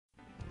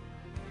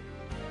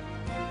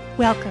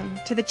Welcome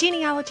to the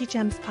Genealogy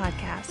Gems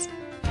podcast,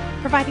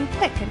 providing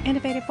quick and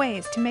innovative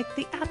ways to make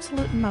the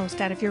absolute most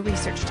out of your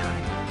research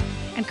time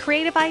and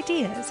creative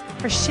ideas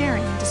for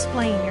sharing and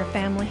displaying your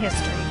family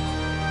history.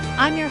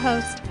 I'm your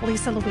host,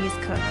 Louise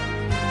Cooke.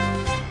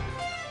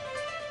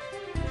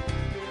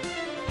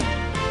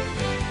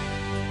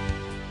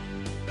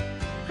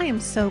 I am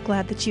so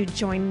glad that you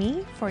joined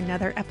me for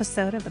another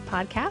episode of the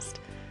podcast.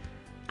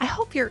 I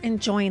hope you're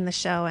enjoying the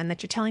show and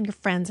that you're telling your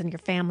friends and your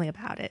family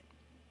about it.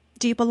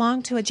 Do you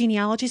belong to a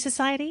genealogy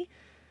society?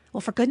 Well,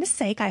 for goodness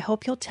sake, I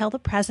hope you'll tell the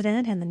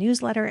president and the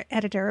newsletter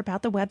editor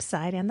about the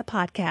website and the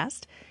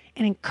podcast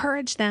and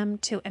encourage them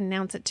to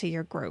announce it to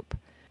your group.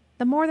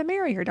 The more the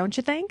merrier, don't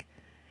you think?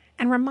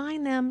 And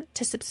remind them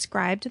to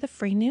subscribe to the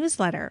free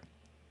newsletter.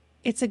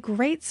 It's a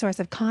great source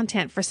of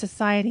content for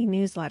society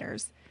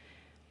newsletters.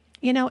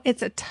 You know,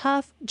 it's a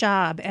tough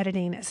job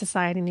editing a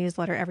society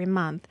newsletter every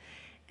month,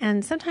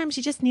 and sometimes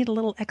you just need a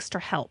little extra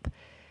help.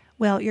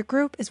 Well, your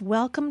group is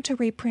welcome to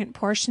reprint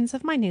portions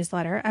of my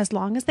newsletter as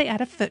long as they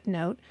add a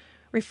footnote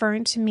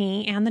referring to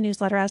me and the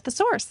newsletter as the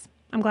source.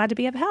 I'm glad to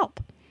be of help.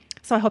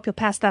 So I hope you'll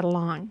pass that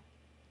along.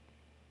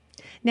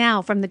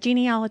 Now, from the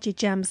Genealogy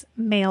Gems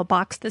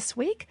mailbox this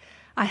week,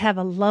 I have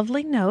a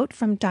lovely note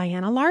from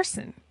Diana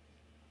Larson.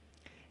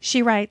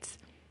 She writes,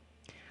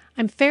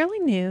 I'm fairly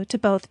new to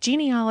both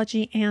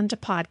genealogy and to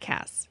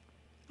podcasts.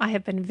 I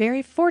have been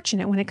very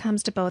fortunate when it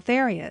comes to both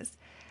areas.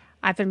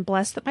 I've been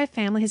blessed that my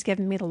family has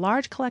given me the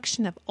large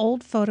collection of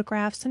old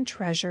photographs and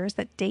treasures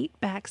that date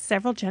back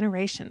several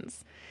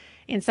generations,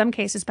 in some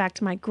cases back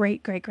to my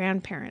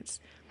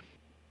great-great-grandparents.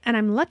 And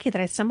I'm lucky that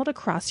I stumbled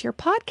across your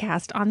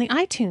podcast on the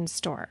iTunes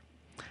store.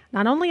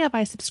 Not only have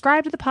I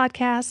subscribed to the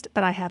podcast,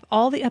 but I have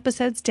all the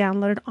episodes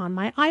downloaded on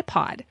my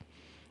iPod.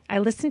 I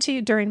listen to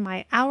you during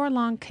my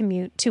hour-long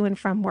commute to and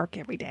from work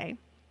every day.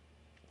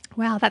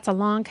 Wow, that's a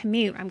long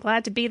commute. I'm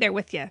glad to be there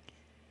with you.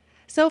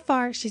 So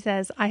far, she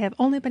says, I have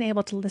only been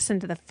able to listen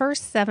to the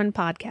first 7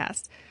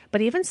 podcasts,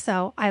 but even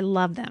so, I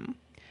love them.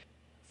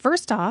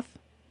 First off,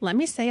 let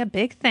me say a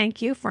big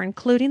thank you for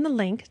including the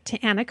link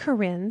to Anna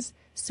Karin's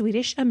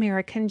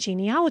Swedish-American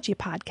genealogy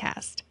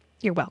podcast.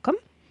 You're welcome.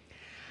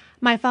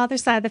 My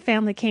father's side of the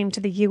family came to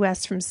the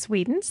U.S. from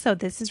Sweden, so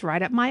this is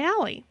right up my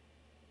alley.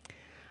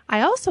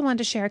 I also wanted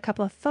to share a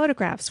couple of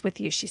photographs with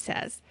you, she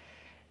says.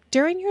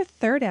 During your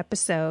 3rd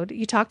episode,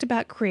 you talked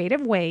about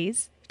creative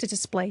ways to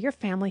display your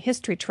family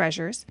history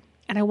treasures,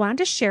 and I wanted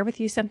to share with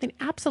you something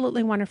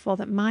absolutely wonderful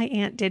that my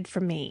aunt did for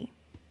me.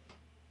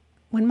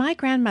 When my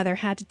grandmother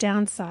had to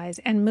downsize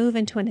and move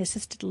into an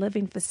assisted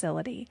living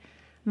facility,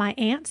 my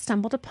aunt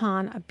stumbled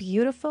upon a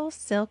beautiful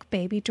silk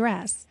baby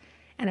dress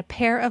and a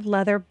pair of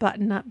leather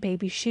button-up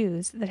baby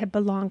shoes that had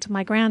belonged to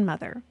my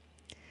grandmother.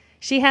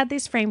 She had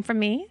these framed for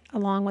me,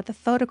 along with a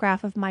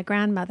photograph of my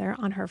grandmother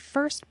on her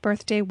first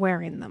birthday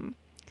wearing them.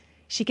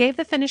 She gave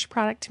the finished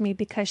product to me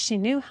because she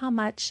knew how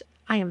much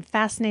I am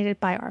fascinated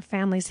by our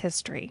family's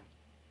history.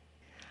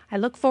 I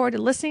look forward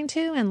to listening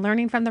to and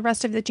learning from the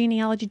rest of the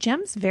Genealogy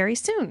Gems very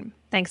soon.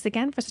 Thanks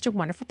again for such a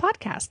wonderful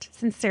podcast.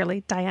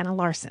 Sincerely, Diana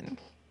Larson.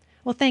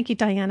 Well, thank you,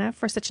 Diana,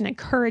 for such an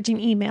encouraging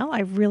email. I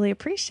really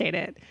appreciate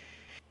it.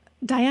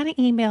 Diana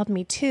emailed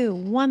me 2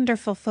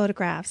 wonderful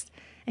photographs,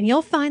 and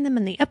you'll find them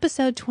in the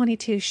episode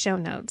 22 show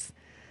notes.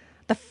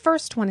 The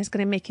first one is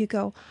going to make you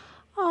go,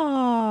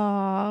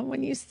 "Aww,"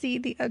 when you see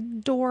the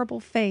adorable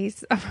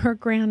face of her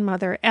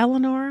grandmother,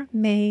 Eleanor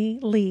Mae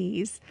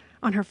Lees,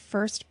 on her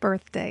first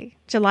birthday,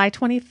 July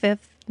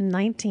 25th,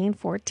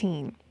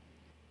 1914.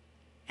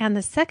 And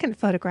the second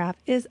photograph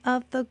is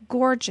of the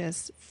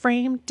gorgeous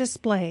framed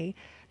display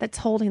that's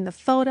holding the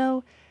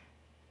photo,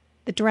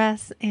 the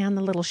dress, and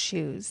the little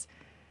shoes.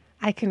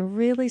 I can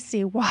really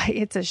see why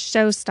it's a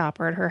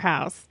showstopper at her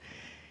house.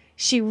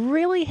 She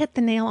really hit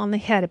the nail on the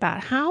head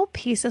about how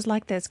pieces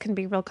like this can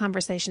be real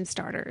conversation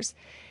starters.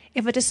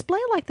 If a display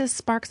like this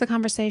sparks a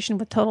conversation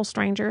with total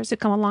strangers who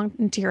come along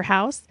into your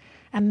house,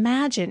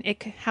 imagine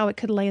how it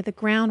could lay the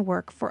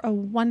groundwork for a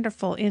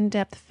wonderful,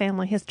 in-depth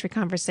family history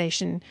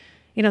conversation,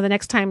 the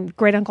next time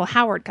Great Uncle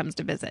Howard comes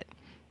to visit.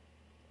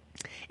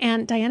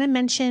 And Diana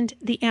mentioned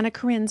the Anna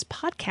Karin's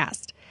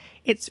podcast.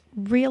 It's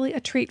really a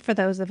treat for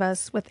those of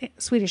us with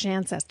Swedish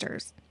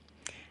ancestors.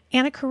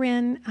 Anna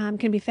Karin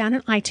can be found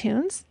in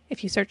iTunes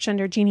if you search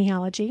under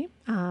genealogy,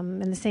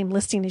 in the same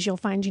listing as you'll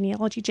find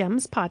Genealogy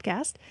Gems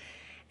podcast.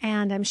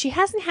 And she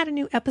hasn't had a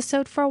new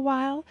episode for a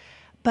while,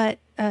 but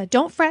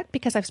don't fret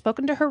because I've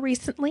spoken to her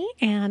recently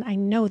and I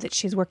know that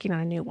she's working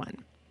on a new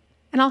one.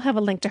 And I'll have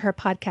a link to her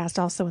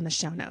podcast also in the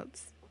show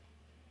notes.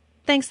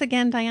 Thanks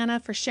again, Diana,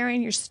 for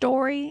sharing your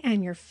story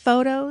and your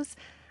photos.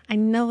 I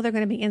know they're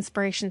going to be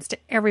inspirations to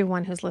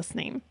everyone who's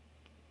listening.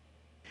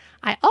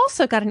 I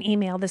also got an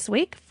email this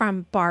week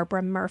from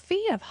Barbara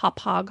Murphy of Hop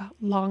Hog,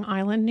 Long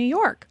Island, New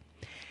York.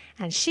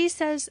 And she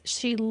says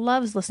she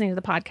loves listening to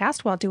the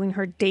podcast while doing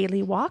her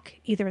daily walk,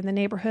 either in the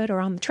neighborhood or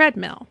on the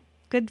treadmill.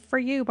 Good for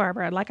you,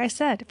 Barbara. Like I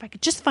said, if I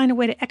could just find a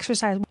way to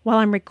exercise while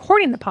I'm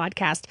recording the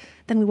podcast,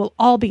 then we will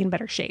all be in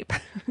better shape.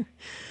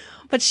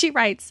 But she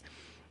writes,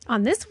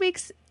 on this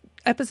week's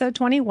episode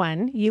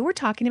 21, you were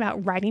talking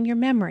about writing your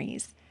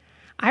memories.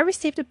 I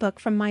received a book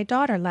from my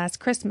daughter last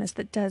Christmas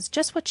that does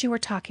just what you were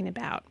talking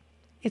about.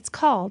 It's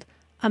called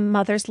A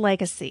Mother's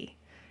Legacy,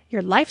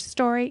 Your Life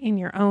Story in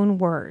Your Own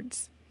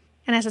Words.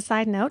 And as a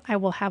side note, I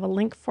will have a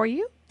link for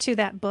you to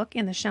that book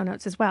in the show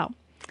notes as well.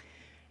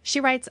 She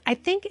writes, I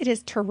think it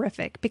is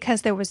terrific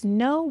because there was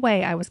no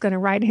way I was going to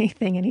write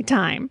anything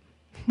anytime.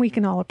 We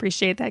can all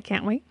appreciate that,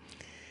 can't we?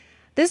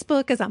 This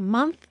book is a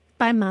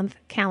month-by-month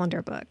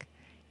calendar book.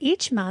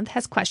 Each month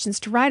has questions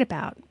to write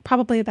about,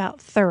 probably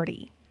about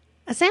 30.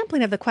 A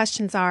sampling of the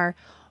questions are,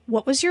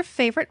 what was your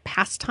favorite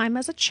pastime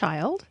as a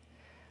child?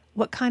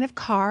 What kind of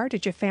car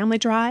did your family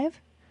drive?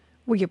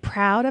 Were you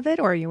proud of it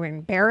or you were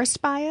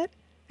embarrassed by it?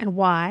 And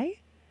why?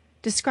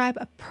 Describe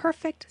a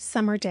perfect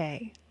summer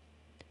day.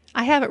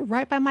 I have it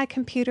right by my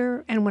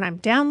computer, and when I'm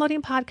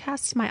downloading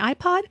podcasts to my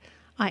iPod,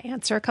 I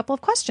answer a couple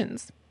of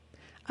questions.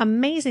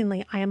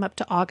 Amazingly, I am up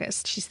to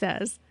August, she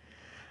says.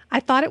 I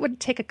thought it would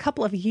take a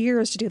couple of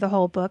years to do the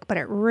whole book, but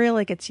it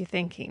really gets you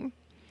thinking.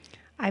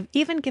 I've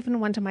even given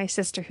one to my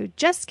sister who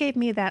just gave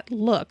me that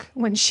look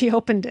when she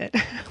opened it.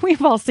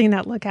 We've all seen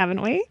that look,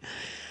 haven't we?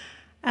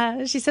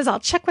 She says, I'll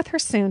check with her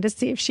soon to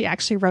see if she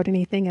actually wrote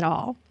anything at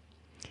all.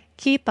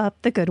 Keep up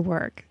the good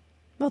work.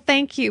 Well,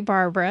 thank you,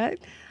 Barbara.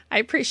 I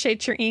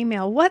appreciate your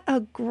email. What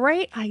a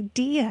great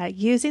idea,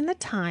 using the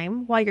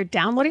time while you're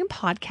downloading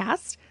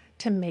podcasts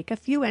to make a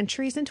few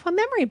entries into a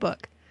memory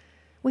book.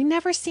 We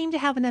never seem to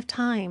have enough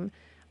time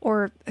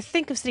or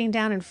think of sitting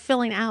down and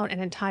filling out an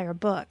entire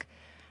book.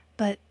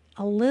 But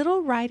a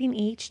little writing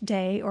each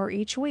day or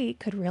each week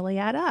could really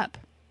add up.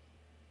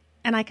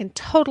 And I can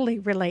totally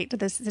relate to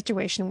this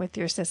situation with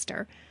your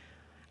sister.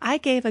 I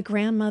gave a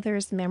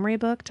grandmother's memory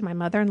book to my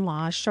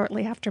mother-in-law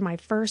shortly after my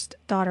first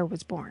daughter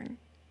was born.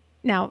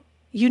 Now,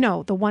 you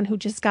know, the one who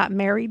just got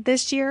married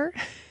this year.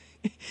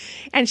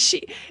 and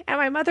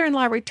my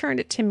mother-in-law returned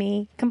it to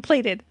me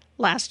completed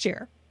last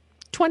year,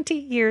 20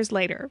 years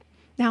later.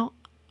 Now,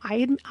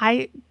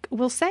 I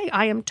will say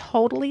I am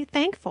totally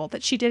thankful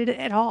that she did it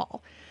at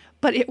all,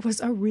 but it was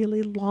a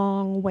really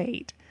long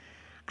wait.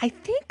 I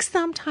think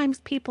sometimes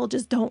people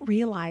just don't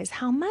realize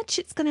how much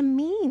it's going to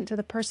mean to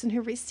the person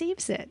who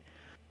receives it.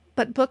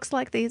 But books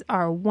like these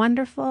are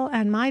wonderful,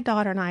 and my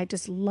daughter and I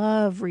just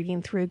love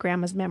reading through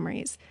Grandma's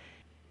memories.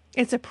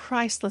 It's a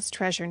priceless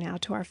treasure now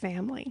to our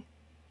family.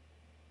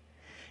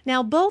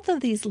 Now, both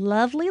of these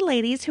lovely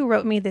ladies who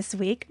wrote me this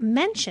week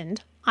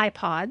mentioned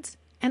iPods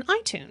and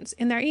iTunes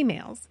in their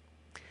emails.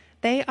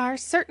 They are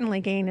certainly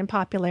gaining in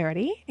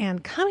popularity,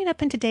 and coming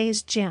up in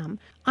today's gem,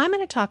 I'm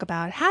going to talk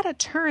about how to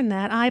turn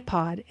that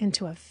iPod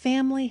into a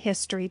family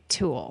history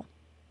tool.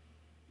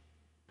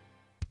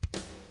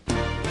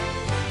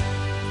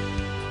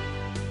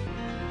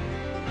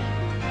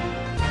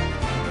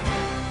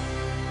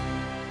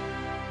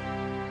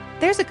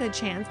 There's a good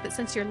chance that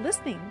since you're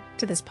listening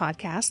to this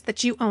podcast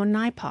that you own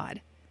an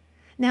iPod.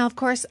 Now, of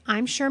course,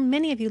 I'm sure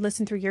many of you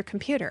listen through your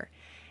computer.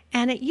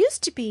 And it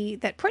used to be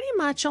that pretty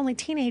much only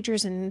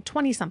teenagers and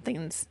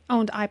 20-somethings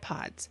owned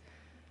iPods.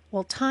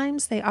 Well,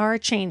 times they are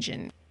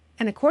changing.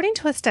 And according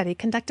to a study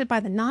conducted by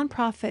the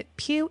nonprofit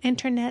Pew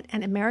Internet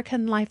and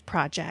American Life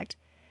Project,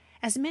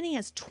 as many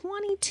as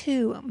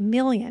 22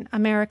 million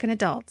American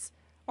adults,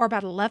 or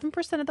about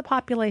 11% of the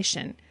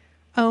population,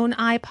 own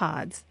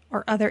iPods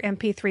or other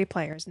MP3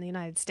 players in the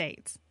United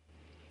States.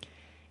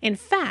 In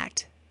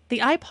fact, the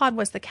iPod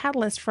was the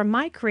catalyst for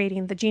my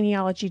creating the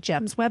Genealogy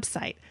Gems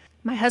website.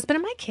 My husband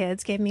and my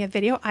kids gave me a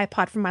video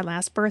iPod for my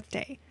last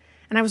birthday,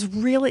 and I was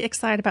really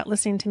excited about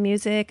listening to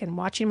music and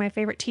watching my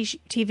favorite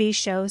TV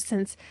shows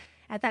since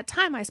at that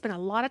time I spent a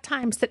lot of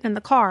time sitting in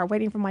the car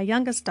waiting for my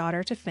youngest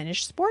daughter to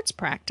finish sports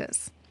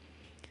practice.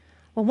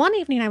 Well, one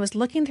evening I was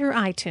looking through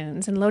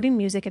iTunes and loading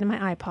music into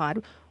my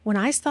iPod when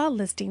I saw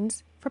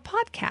listings for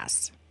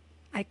podcasts.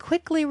 I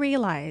quickly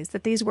realized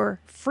that these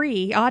were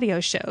free audio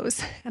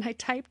shows, and I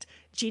typed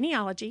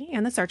Genealogy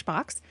in the search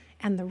box,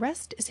 and the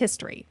rest is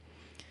history.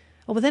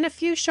 Well, within a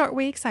few short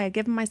weeks, I had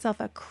given myself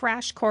a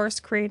crash course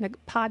creating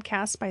a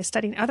podcast by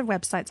studying other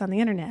websites on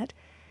the internet,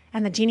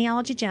 and the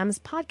Genealogy Gems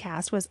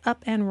podcast was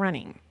up and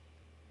running.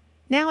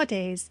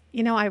 Nowadays,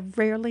 I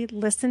rarely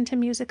listen to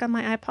music on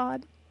my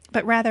iPod,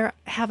 but rather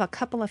have a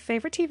couple of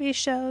favorite TV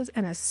shows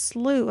and a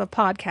slew of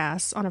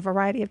podcasts on a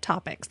variety of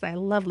topics that I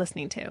love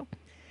listening to.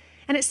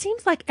 And it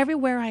seems like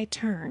everywhere I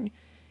turn,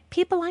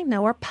 people I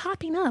know are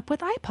popping up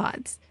with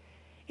iPods.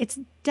 It's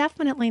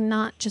definitely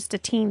not just a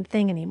teen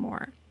thing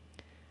anymore.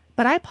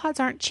 But iPods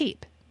aren't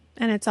cheap,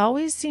 and it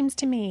always seems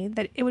to me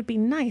that it would be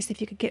nice if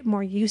you could get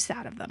more use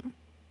out of them.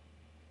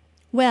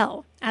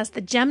 Well, as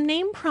the gem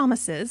name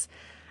promises,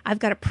 I've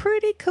got a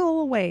pretty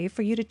cool way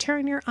for you to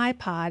turn your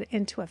iPod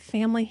into a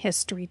family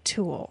history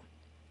tool.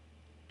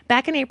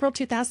 Back in April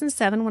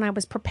 2007, when I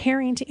was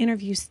preparing to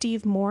interview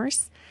Steve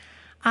Morse,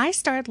 I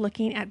started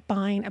looking at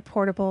buying a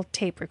portable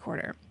tape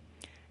recorder.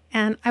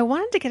 And I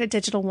wanted to get a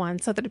digital one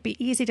so that it'd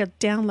be easy to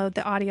download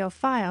the audio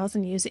files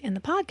and use it in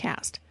the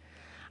podcast.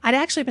 I'd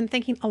actually been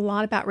thinking a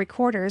lot about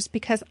recorders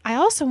because I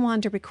also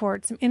wanted to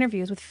record some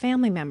interviews with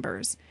family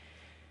members.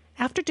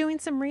 After doing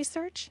some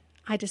research,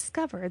 I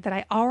discovered that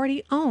I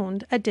already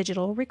owned a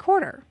digital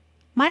recorder.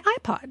 My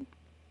iPod.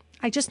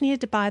 I just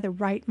needed to buy the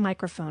right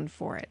microphone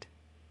for it.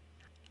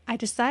 I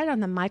decided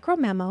on the Micro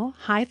Memo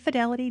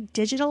high-fidelity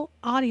digital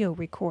audio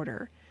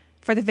recorder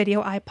for the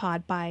video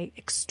iPod by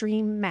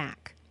Extreme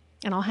Mac.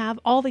 And I'll have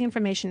all the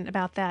information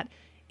about that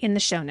in the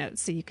show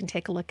notes so you can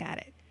take a look at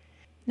it.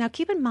 Now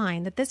keep in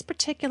mind that this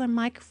particular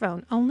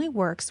microphone only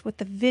works with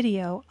the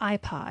video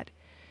iPod.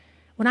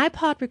 When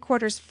iPod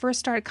recorders first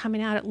started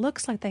coming out, it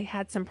looks like they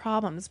had some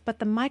problems, but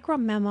the Micro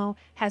Memo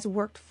has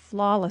worked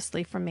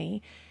flawlessly for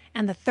me,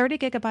 and the 30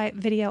 gigabyte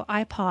video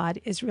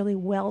iPod is really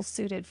well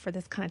suited for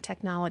this kind of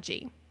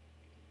technology.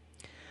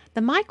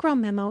 The Micro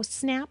Memo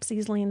snaps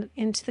easily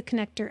into the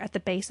connector at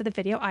the base of the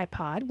video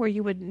iPod where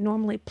you would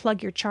normally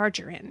plug your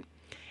charger in.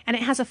 And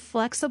it has a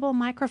flexible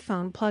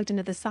microphone plugged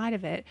into the side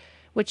of it,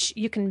 which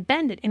you can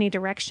bend it any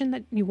direction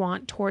that you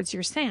want towards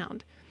your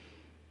sound.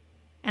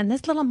 And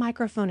this little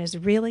microphone is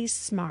really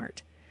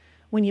smart.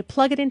 When you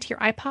plug it into your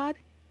iPod,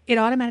 it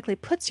automatically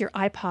puts your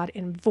iPod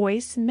in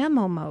voice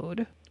memo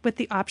mode with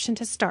the option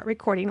to start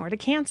recording or to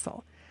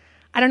cancel.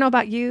 I don't know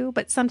about you,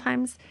 but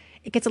sometimes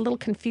it gets a little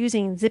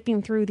confusing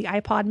zipping through the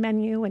iPod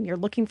menu and you're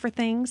looking for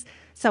things.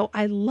 So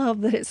I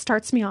love that it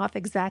starts me off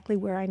exactly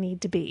where I need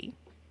to be.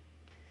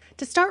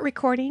 To start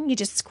recording, you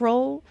just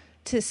scroll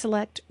to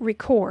select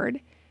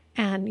record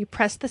and you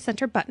press the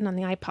center button on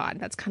the iPod.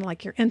 That's kind of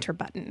like your enter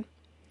button.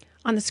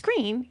 On the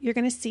screen, you're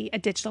going to see a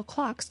digital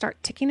clock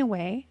start ticking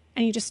away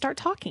and you just start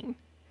talking.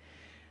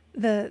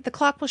 The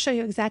clock will show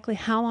you exactly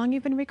how long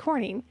you've been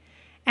recording,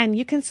 and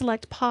you can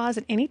select pause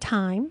at any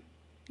time,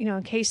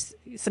 in case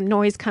some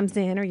noise comes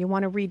in or you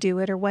want to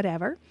redo it or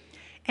whatever.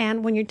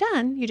 And when you're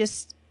done, you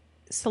just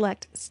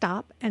select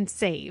stop and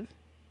save,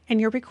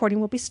 and your recording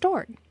will be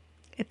stored.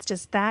 It's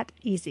just that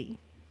easy.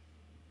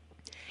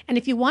 And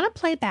if you want to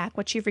play back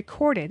what you've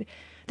recorded,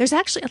 there's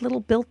actually a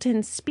little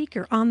built-in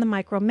speaker on the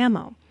Micro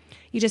Memo.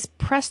 You just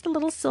press the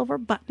little silver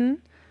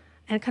button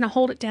and kind of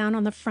hold it down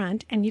on the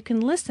front, and you can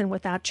listen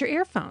without your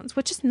earphones,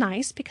 which is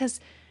nice because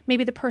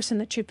maybe the person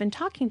that you've been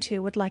talking to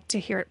would like to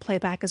hear it play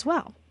back as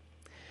well.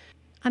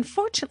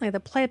 Unfortunately, the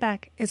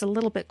playback is a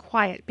little bit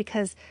quiet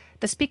because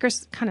the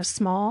speaker's kind of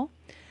small,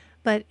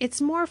 but it's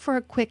more for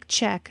a quick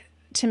check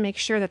to make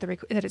sure that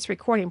that it's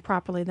recording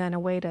properly than a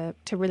way to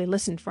really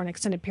listen for an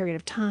extended period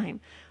of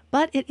time.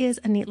 But it is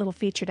a neat little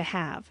feature to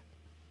have.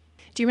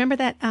 Do you remember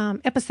that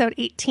episode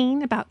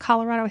 18 about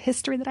Colorado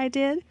history that I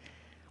did?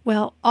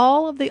 Well,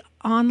 all of the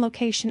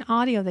on-location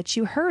audio that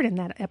you heard in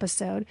that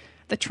episode,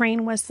 the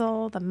train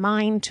whistle, the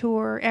mine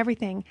tour,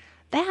 everything,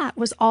 that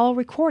was all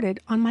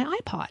recorded on my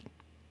iPod.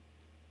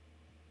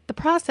 The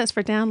process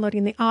for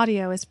downloading the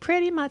audio is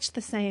pretty much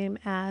the same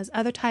as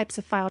other types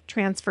of file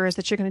transfers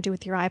that you're going to do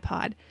with your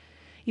iPod.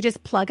 You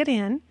just plug it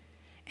in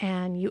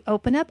and you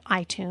open up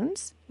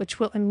iTunes, which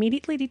will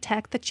immediately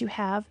detect that you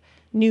have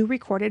new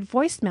recorded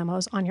voice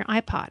memos on your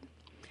iPod.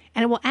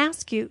 And it will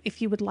ask you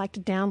if you would like to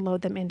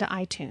download them into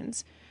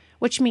iTunes,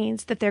 which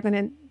means that they're going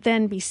to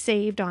then be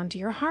saved onto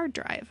your hard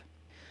drive.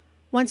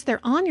 Once they're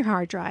on your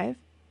hard drive,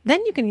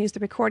 then you can use the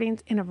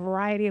recordings in a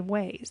variety of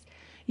ways.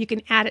 You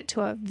can add it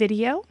to a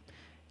video,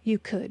 you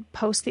could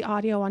post the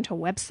audio onto a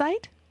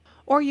website,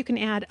 or you can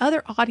add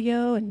other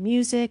audio and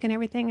music and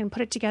everything and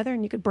put it together,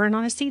 and you could burn it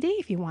on a CD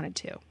if you wanted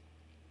to.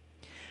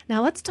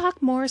 Now let's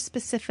talk more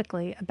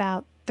specifically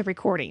about the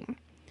recording.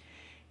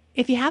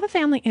 If you have a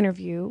family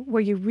interview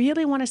where you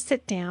really want to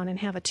sit down and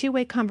have a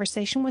two-way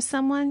conversation with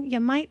someone,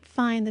 you might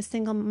find the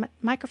single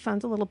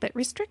microphone's a little bit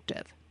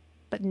restrictive,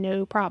 but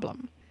no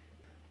problem.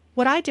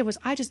 What I did was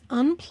I just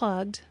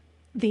unplugged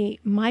the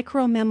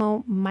Micro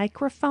Memo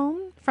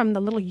microphone from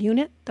the little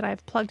unit that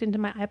I've plugged into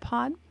my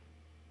iPod,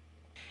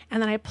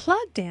 and then I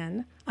plugged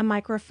in a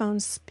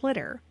microphone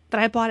splitter that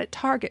I bought at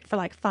Target for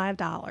like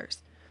 $5.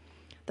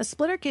 The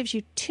splitter gives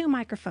you two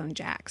microphone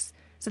jacks,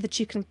 so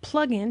that you can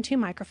plug in two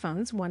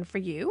microphones, one for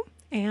you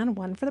and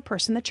one for the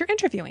person that you're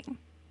interviewing.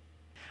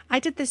 I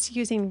did this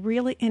using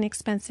really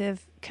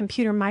inexpensive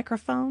computer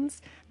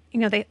microphones,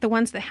 the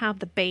ones that have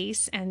the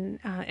base, and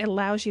it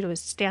allows you to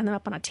stand them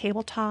up on a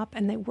tabletop,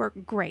 and they work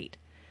great.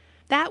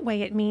 That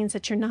way it means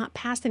that you're not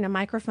passing a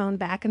microphone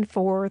back and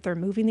forth or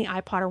moving the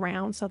iPod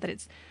around so that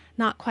it's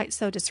not quite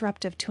so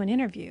disruptive to an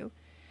interview.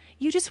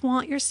 You just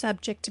want your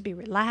subject to be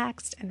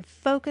relaxed and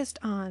focused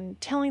on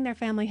telling their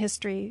family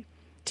history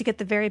to get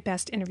the very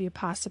best interview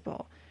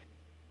possible.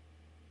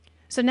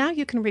 So now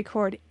you can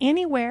record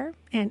anywhere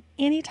and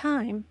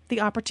anytime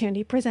the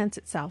opportunity presents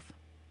itself.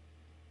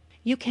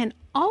 You can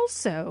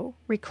also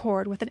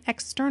record with an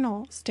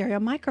external stereo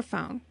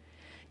microphone.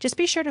 Just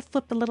be sure to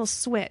flip the little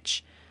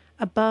switch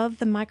above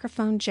the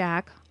microphone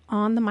jack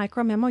on the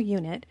Micro Memo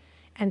unit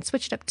and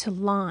switch it up to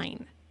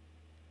line.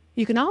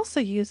 You can also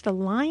use the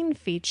line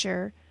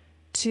feature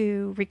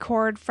to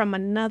record from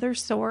another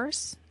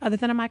source other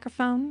than a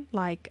microphone,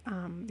 like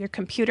your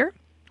computer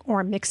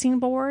or a mixing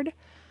board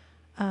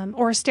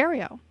or a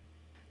stereo.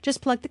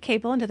 Just plug the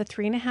cable into the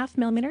 3.5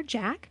 millimeter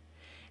jack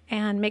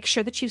and make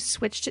sure that you've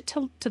switched it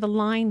to the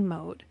line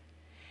mode.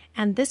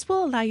 And this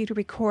will allow you to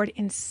record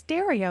in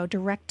stereo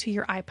direct to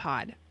your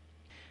iPod.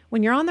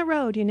 When you're on the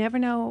road, you never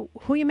know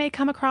who you may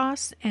come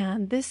across,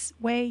 and this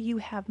way you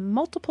have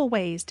multiple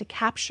ways to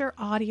capture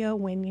audio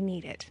when you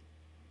need it.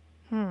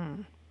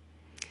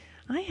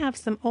 I have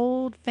some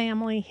old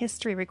family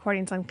history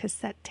recordings on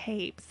cassette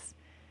tapes.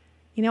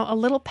 You know, a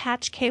little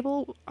patch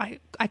cable, I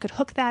could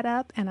hook that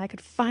up and I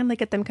could finally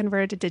get them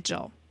converted to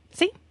digital.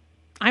 See,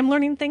 I'm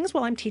learning things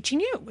while I'm teaching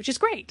you, which is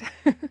great.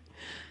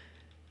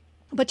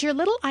 But your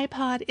little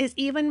iPod is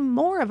even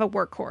more of a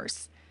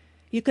workhorse.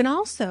 You can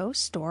also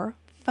store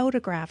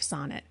photographs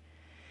on it.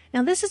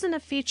 Now, this isn't a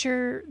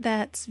feature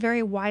that's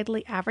very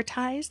widely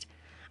advertised.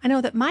 I know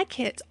that my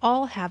kids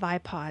all have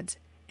iPods,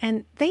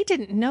 and they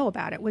didn't know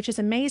about it, which is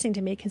amazing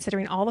to me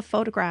considering all the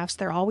photographs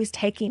they're always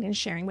taking and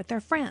sharing with their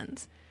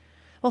friends.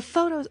 Well,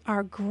 photos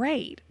are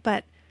great,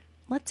 but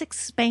let's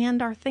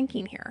expand our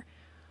thinking here.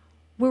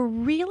 We're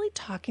really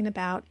talking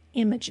about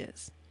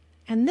images,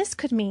 and this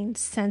could mean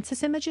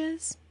census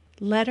images,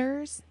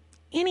 letters,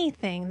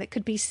 anything that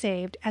could be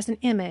saved as an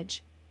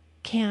image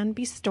can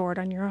be stored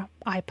on your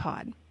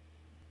iPod.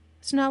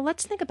 So now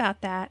let's think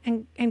about that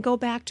and go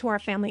back to our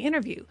family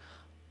interview.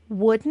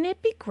 Wouldn't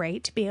it be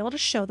great to be able to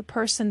show the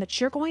person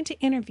that you're going to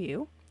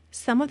interview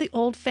some of the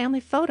old family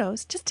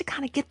photos just to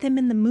kind of get them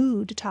in the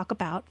mood to talk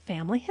about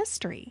family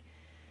history?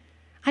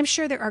 I'm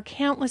sure there are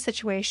countless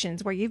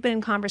situations where you've been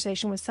in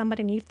conversation with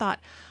somebody and you thought,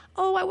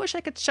 oh, I wish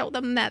I could show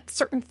them that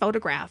certain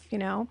photograph, you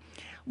know.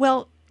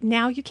 Well,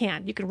 now you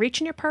can. You can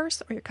reach in your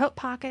purse or your coat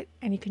pocket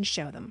and you can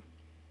show them.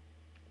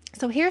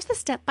 So here's the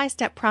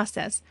step-by-step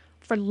process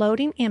for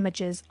loading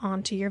images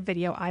onto your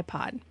video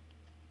iPod.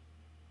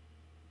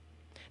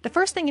 The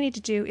first thing you need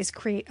to do is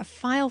create a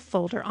file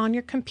folder on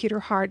your computer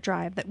hard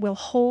drive that will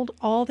hold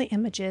all the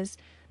images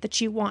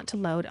that you want to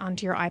load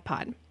onto your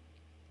iPod.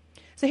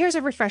 So here's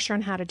a refresher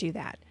on how to do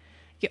that.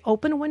 You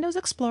open Windows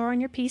Explorer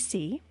on your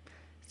PC,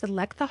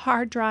 select the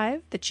hard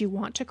drive that you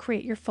want to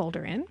create your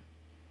folder in.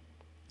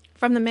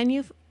 From the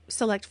menu,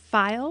 select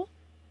File,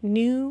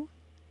 New,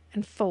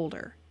 and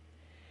Folder.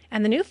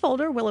 And the new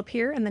folder will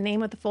appear and the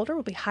name of the folder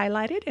will be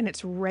highlighted and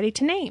it's ready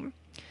to name.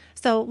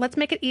 So let's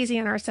make it easy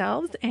on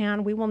ourselves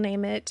and we will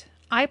name it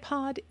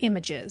iPod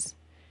Images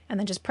and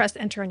then just press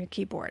enter on your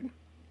keyboard.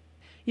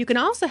 You can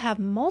also have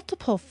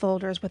multiple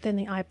folders within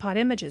the iPod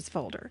Images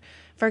folder.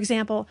 For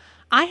example,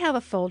 I have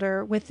a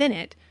folder within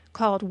it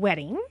called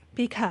Wedding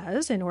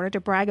because in order to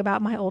brag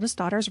about my oldest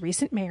daughter's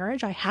recent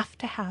marriage, I have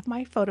to have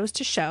my photos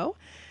to show.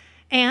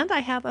 And I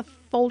have a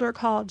folder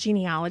called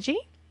Genealogy,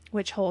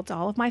 which holds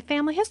all of my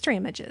family history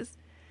images.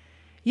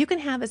 You can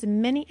have as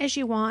many as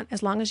you want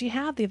as long as you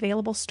have the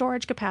available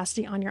storage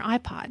capacity on your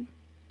iPod.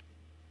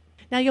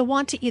 Now you'll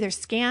want to either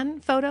scan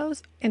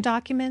photos and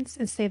documents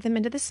and save them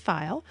into this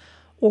file,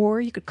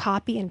 or you could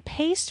copy and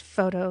paste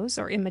photos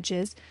or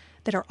images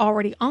that are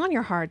already on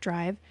your hard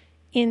drive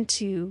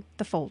into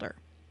the folder.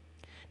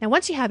 Now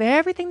once you have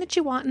everything that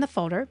you want in the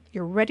folder,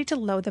 you're ready to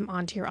load them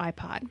onto your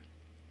iPod.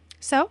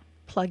 So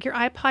plug your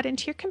iPod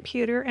into your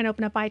computer and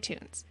open up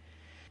iTunes.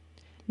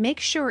 Make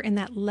sure in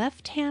that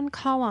left-hand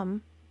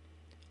column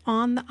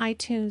on the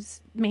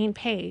iTunes main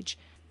page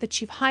that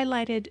you've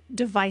highlighted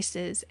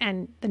devices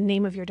and the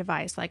name of your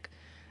device. Like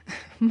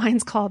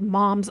mine's called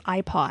Mom's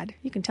iPod.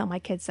 You can tell my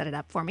kids set it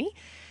up for me.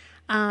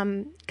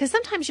 Because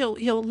sometimes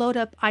you'll load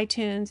up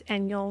iTunes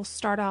and you'll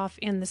start off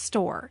in the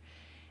store.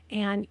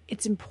 And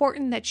it's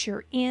important that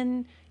you're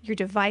in your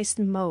device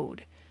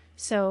mode.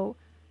 So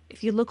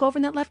if you look over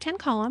in that left-hand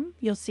column,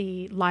 you'll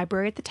see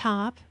Library at the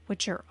top,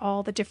 which are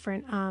all the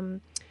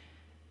different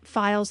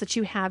files that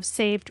you have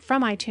saved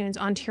from iTunes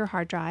onto your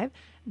hard drive.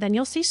 Then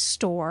you'll see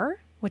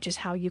Store, which is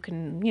how you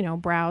can,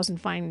 browse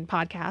and find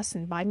podcasts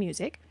and buy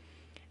music.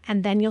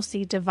 And then you'll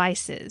see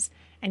Devices,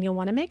 and you'll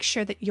want to make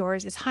sure that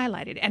yours is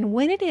highlighted. And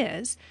when it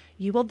is,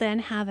 you will then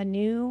have a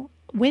new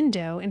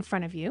window in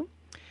front of you,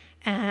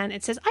 and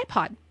it says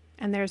iPod.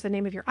 And there's the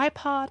name of your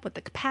iPod, what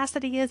the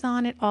capacity is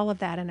on it, all of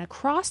that. And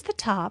across the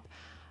top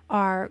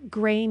are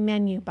gray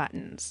menu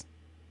buttons.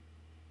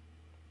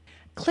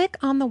 Click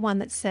on the one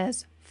that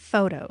says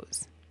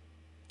Photos.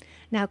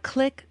 Now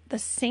click the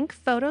Sync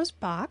Photos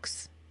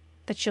box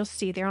that you'll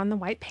see there on the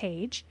white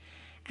page,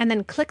 and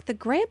then click the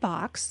gray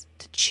box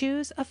to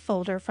choose a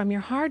folder from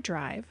your hard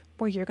drive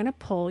where you're going to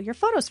pull your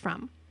photos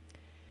from.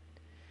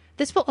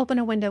 This will open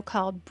a window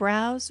called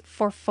Browse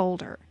for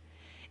Folder,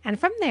 and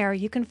from there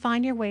you can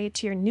find your way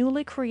to your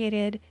newly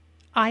created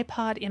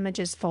iPod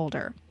Images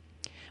folder.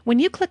 When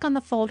you click on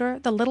the folder,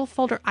 the little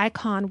folder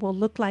icon will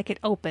look like it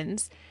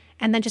opens,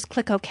 and then just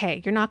click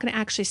OK. You're not going to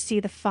actually see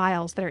the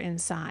files that are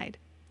inside.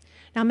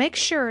 Now make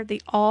sure the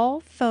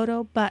All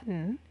Photo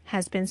button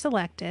has been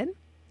selected,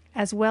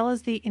 as well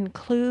as the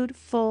Include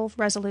Full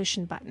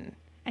Resolution button.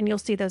 And you'll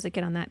see those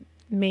again on that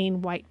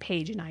main white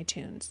page in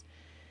iTunes.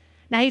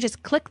 Now you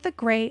just click the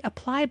gray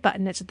Apply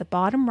button that's at the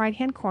bottom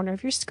right-hand corner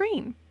of your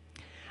screen.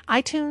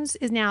 iTunes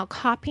is now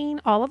copying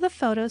all of the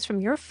photos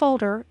from your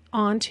folder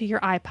onto your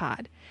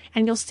iPod.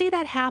 And you'll see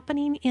that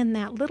happening in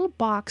that little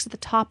box at the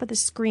top of the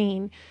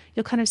screen.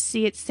 You'll kind of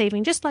see it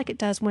saving just like it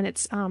does when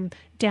it's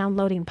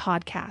downloading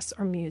podcasts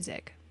or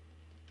music.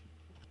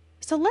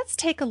 So let's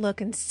take a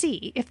look and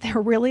see if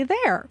they're really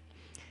there.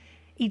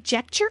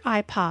 Eject your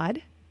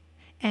iPod,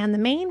 and the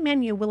main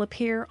menu will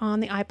appear on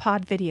the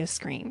iPod video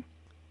screen.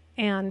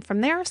 And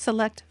from there,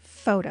 select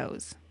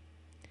Photos.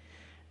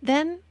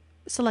 Then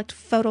select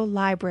Photo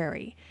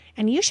Library,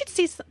 and you should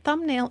see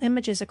thumbnail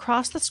images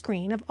across the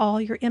screen of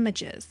all your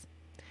images.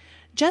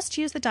 Just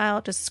use the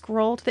dial to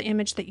scroll to the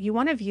image that you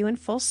want to view in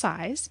full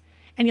size,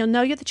 and you'll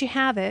know that you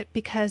have it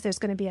because there's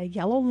going to be a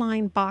yellow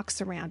line box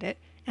around it,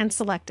 and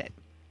select it.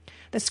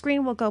 The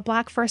screen will go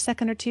black for a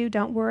second or two,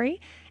 don't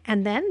worry,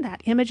 and then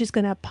that image is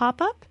going to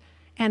pop up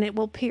and it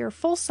will appear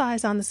full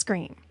size on the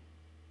screen.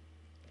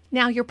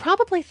 Now you're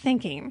probably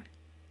thinking,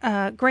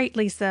 great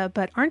Lisa,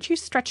 but aren't you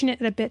stretching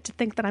it a bit to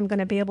think that I'm going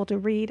to be able to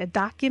read a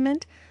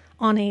document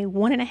on a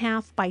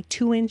 1.5 by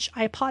 2 inch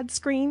iPod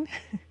screen?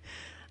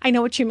 I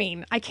know what you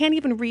mean. I can't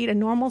even read a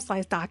normal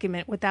size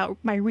document without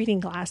my reading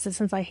glasses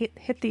since I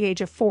hit the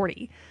age of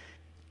 40.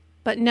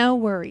 But no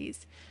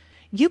worries.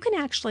 You can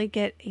actually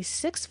get a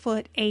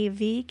 6-foot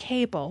AV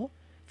cable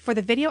for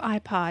the video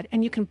iPod,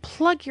 and you can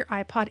plug your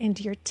iPod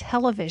into your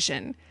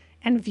television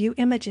and view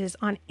images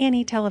on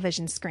any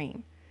television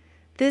screen.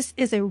 This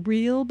is a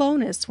real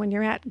bonus when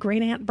you're at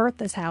Great Aunt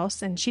Bertha's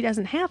house and she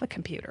doesn't have a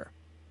computer.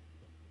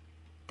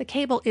 The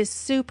cable is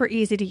super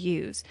easy to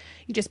use.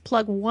 You just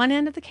plug one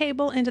end of the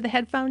cable into the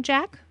headphone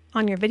jack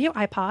on your video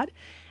iPod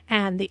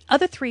and the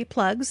other 3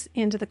 plugs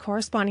into the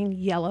corresponding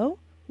yellow,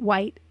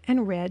 white,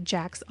 and red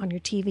jacks on your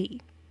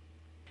TV.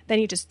 Then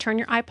you just turn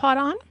your iPod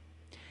on,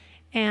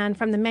 and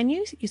from the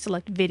menu you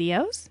select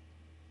Videos,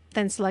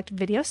 then select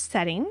Video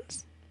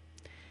Settings,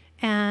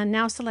 and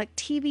now select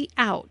TV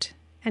Out,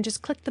 and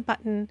just click the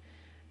button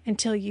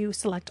until you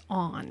select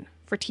On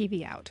for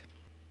TV Out,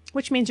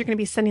 which means you're going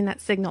to be sending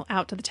that signal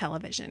out to the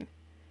television.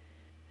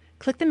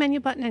 Click the menu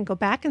button and go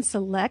back and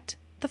select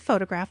the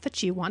photograph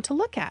that you want to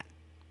look at.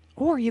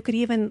 Or you could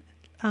even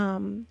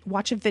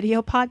watch a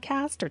video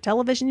podcast or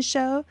television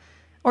show,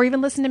 or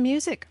even listen to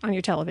music on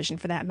your television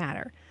for that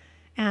matter,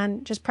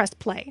 and just press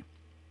play.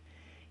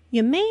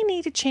 You may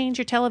need to change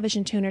your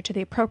television tuner to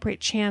the appropriate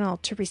channel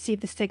to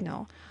receive the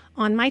signal.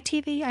 On my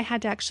TV, I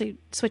had to actually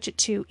switch it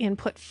to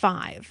input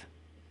 5.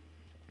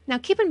 Now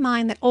keep in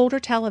mind that older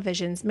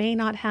televisions may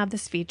not have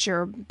this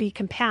feature, be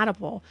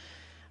compatible,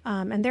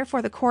 and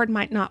therefore the cord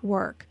might not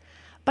work.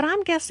 But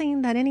I'm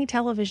guessing that any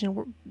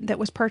television that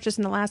was purchased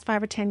in the last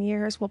 5 or 10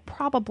 years will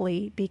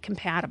probably be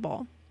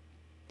compatible.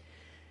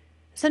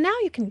 So now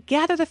you can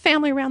gather the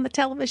family around the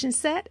television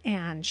set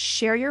and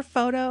share your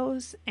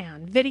photos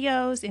and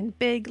videos in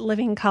big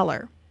living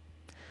color.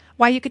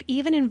 Why, you could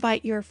even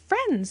invite your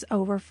friends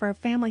over for a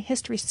family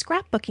history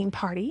scrapbooking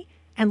party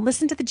and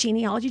listen to the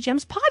Genealogy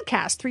Gems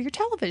podcast through your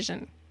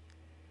television.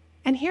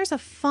 And here's a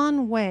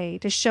fun way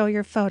to show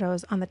your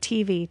photos on the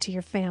TV to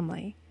your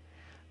family.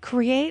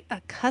 Create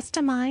a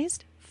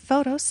customized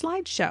photo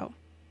slideshow.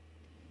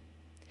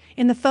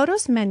 In the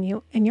Photos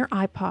menu in your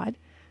iPod,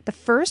 the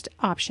first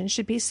option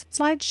should be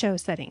Slideshow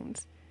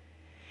Settings.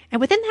 And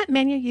within that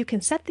menu, you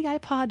can set the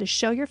iPod to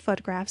show your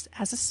photographs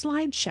as a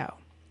slideshow.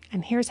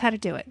 And here's how to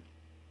do it.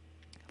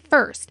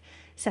 First,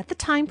 set the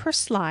time per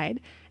slide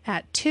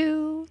at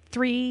 2,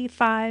 3,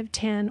 5,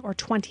 10, or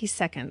 20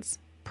 seconds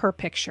per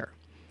picture.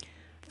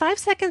 5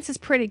 seconds is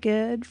pretty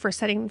good for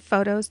setting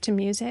photos to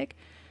music,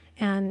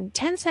 and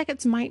 10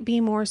 seconds might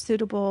be more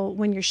suitable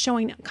when you're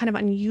showing kind of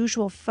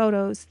unusual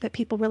photos that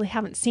people really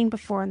haven't seen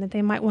before and that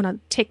they might want to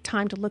take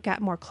time to look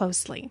at more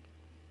closely.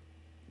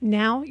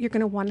 Now you're going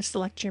to want to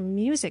select your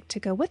music to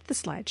go with the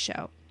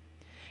slideshow.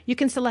 You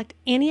can select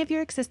any of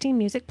your existing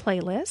music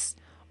playlists,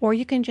 or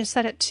you can just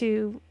set it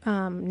to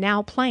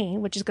Now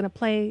Playing, which is going to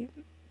play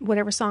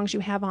whatever songs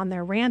you have on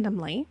there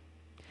randomly.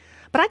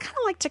 But I kind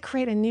of like to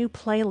create a new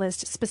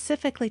playlist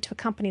specifically to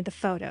accompany the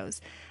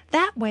photos.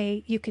 That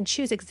way you can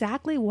choose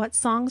exactly what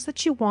songs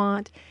that you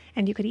want,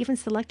 and you could even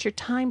select your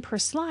time per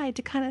slide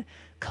to kind of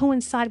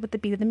coincide with the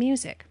beat of the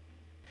music.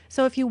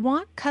 So if you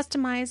want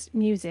customized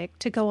music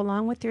to go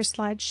along with your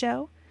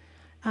slideshow,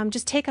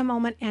 just take a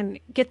moment and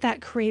get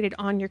that created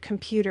on your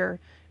computer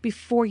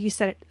before you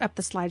set up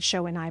the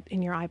slideshow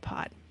in your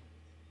iPod.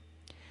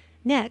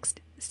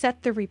 Next,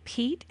 set the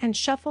repeat and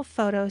shuffle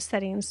photo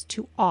settings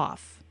to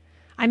off.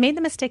 I made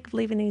the mistake of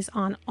leaving these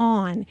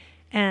on,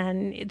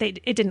 and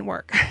it didn't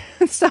work.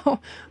 So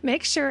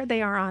make sure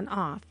they are on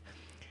off.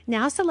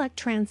 Now select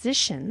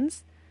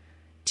transitions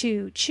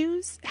to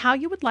choose how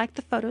you would like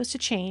the photos to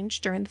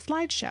change during the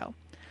slideshow.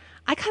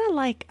 I kind of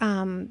like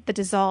the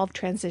dissolve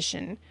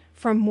transition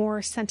for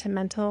more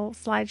sentimental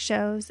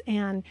slideshows,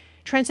 and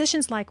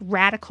transitions like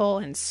radical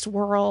and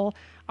swirl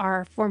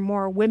are for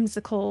more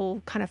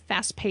whimsical, kind of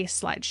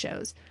fast-paced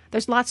slideshows.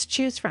 There's lots to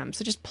choose from,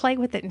 so just play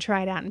with it and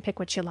try it out and pick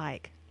what you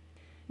like.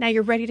 Now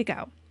you're ready to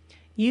go.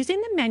 Using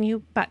the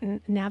menu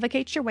button,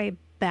 navigate your way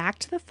back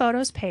to the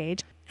Photos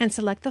page and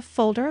select the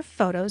folder of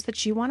photos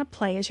that you want to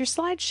play as your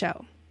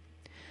slideshow.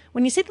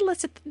 When you see the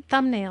list of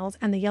thumbnails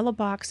and the yellow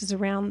boxes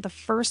around the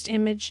first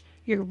image,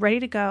 you're ready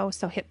to go,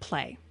 so hit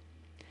play.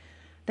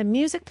 The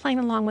music playing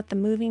along with the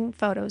moving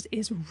photos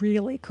is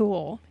really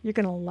cool. You're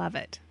going to love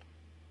it.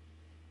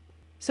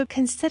 So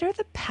consider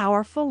the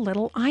powerful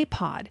little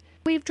iPod.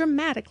 We've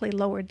dramatically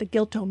lowered the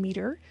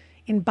guilt-o-meter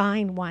in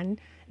buying one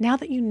now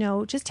that you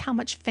know just how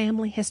much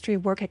family history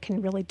work it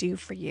can really do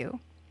for you.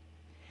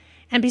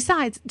 And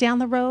besides, down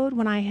the road,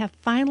 when I have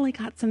finally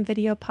got some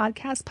video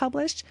podcasts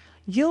published,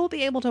 you'll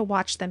be able to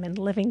watch them in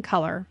living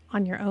color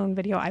on your own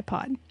video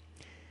iPod.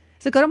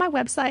 So go to my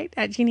website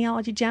at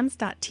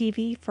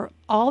genealogygems.tv for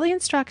all the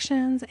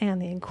instructions and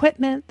the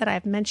equipment that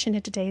I've mentioned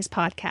in today's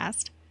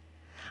podcast.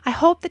 I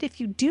hope that if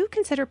you do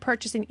consider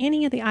purchasing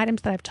any of the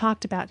items that I've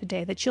talked about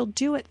today, that you'll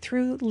do it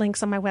through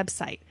links on my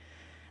website.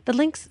 The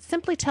links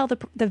simply tell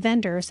the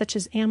vendor, such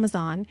as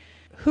Amazon,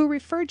 who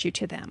referred you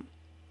to them.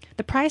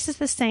 The price is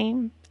the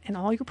same, and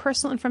all your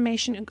personal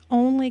information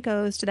only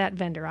goes to that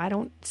vendor. I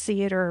don't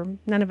see it, or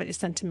none of it is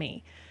sent to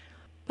me.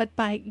 But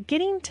by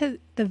getting to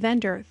the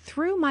vendor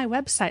through my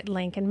website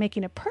link and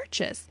making a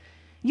purchase,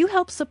 you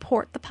help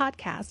support the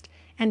podcast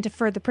and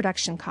defer the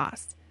production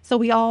costs. So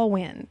we all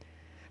win.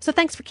 So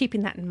thanks for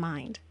keeping that in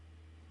mind.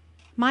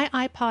 My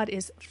iPod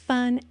is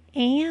fun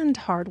and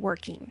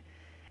hardworking.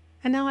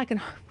 And now I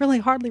can really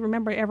hardly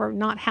remember ever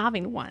not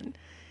having one.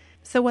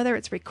 So whether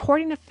it's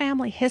recording a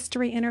family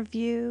history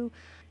interview,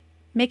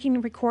 making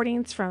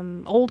recordings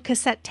from old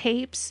cassette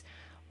tapes,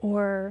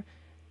 or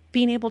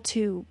being able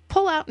to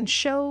pull out and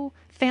show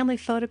family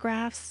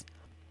photographs,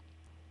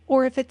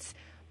 or if it's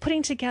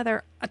putting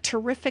together a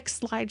terrific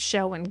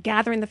slideshow and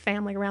gathering the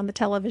family around the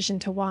television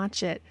to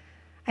watch it,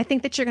 I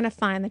think that you're going to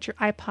find that your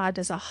iPod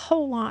does a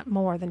whole lot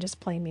more than just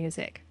play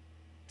music.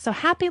 So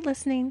happy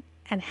listening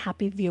and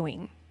happy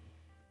viewing.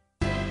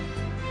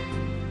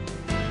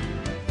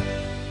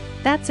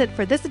 That's it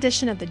for this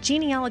edition of the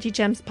Genealogy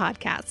Gems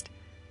podcast.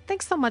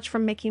 Thanks so much for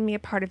making me a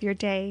part of your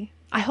day.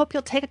 I hope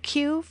you'll take a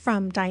cue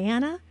from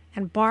Diana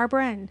and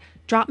Barbara and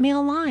drop me a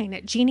line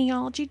at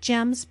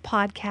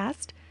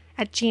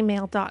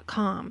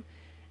genealogygemspodcast@gmail.com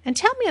and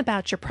tell me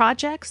about your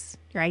projects,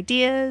 your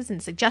ideas,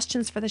 and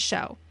suggestions for the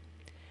show.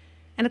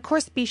 And of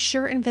course, be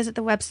sure and visit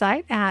the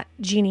website at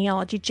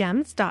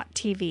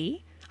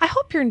genealogygems.tv. I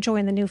hope you're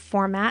enjoying the new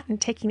format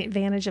and taking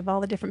advantage of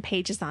all the different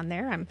pages on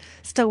there. I'm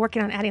still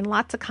working on adding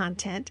lots of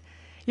content.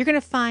 You're going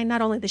to find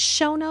not only the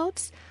show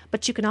notes,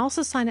 but you can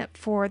also sign up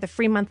for the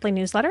free monthly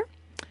newsletter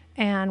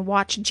and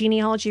watch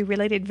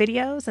genealogy-related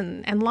videos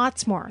and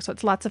lots more. So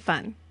it's lots of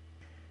fun.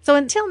 So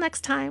until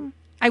next time,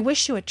 I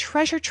wish you a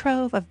treasure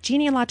trove of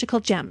genealogical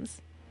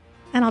gems,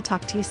 and I'll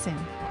talk to you soon.